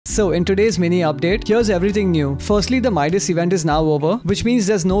So in today's mini update, here's everything new. Firstly, the Midas event is now over, which means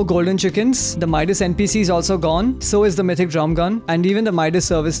there's no golden chickens. The Midas NPC is also gone, so is the mythic drum gun, and even the Midas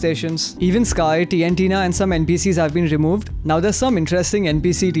service stations. Even Sky, TNTina and some NPCs have been removed. Now there's some interesting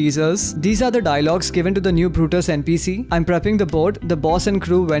NPC teasers. These are the dialogues given to the new Brutus NPC. I'm prepping the boat, the boss and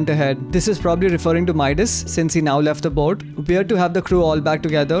crew went ahead. This is probably referring to Midas since he now left the boat. Weird to have the crew all back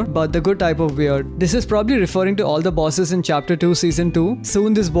together, but the good type of weird. This is probably referring to all the bosses in Chapter 2 Season 2.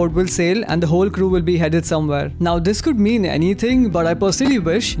 Soon this boat will sail and the whole crew will be headed somewhere. Now this could mean anything, but I personally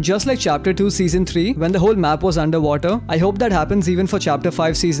wish, just like Chapter 2 Season 3 when the whole map was underwater, I hope that happens even for Chapter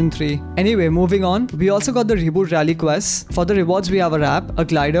 5 Season 3. Anyway, moving on, we also got the reboot rally quests. For the rewards we have a wrap, a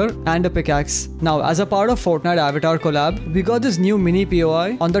glider and a pickaxe. Now as a part of Fortnite Avatar collab, we got this new mini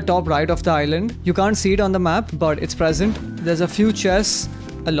POI on the top right of the island. You can't see it on the map, but it's present. There's a few chests,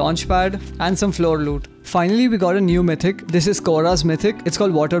 a launch pad and some floor loot. Finally, we got a new mythic. This is Korra's mythic. It's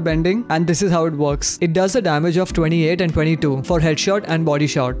called waterbending and this is how it works. It does a damage of 28 and 22 for headshot and body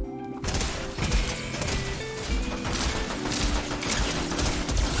shot.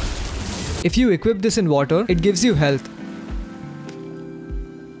 If you equip this in water, it gives you health.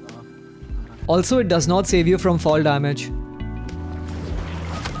 Also, it does not save you from fall damage.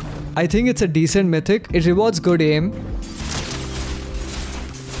 I think it's a decent mythic. It rewards good aim.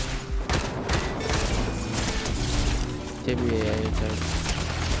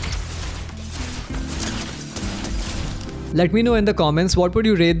 Let me know in the comments what would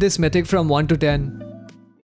you rate this mythic from 1 to 10.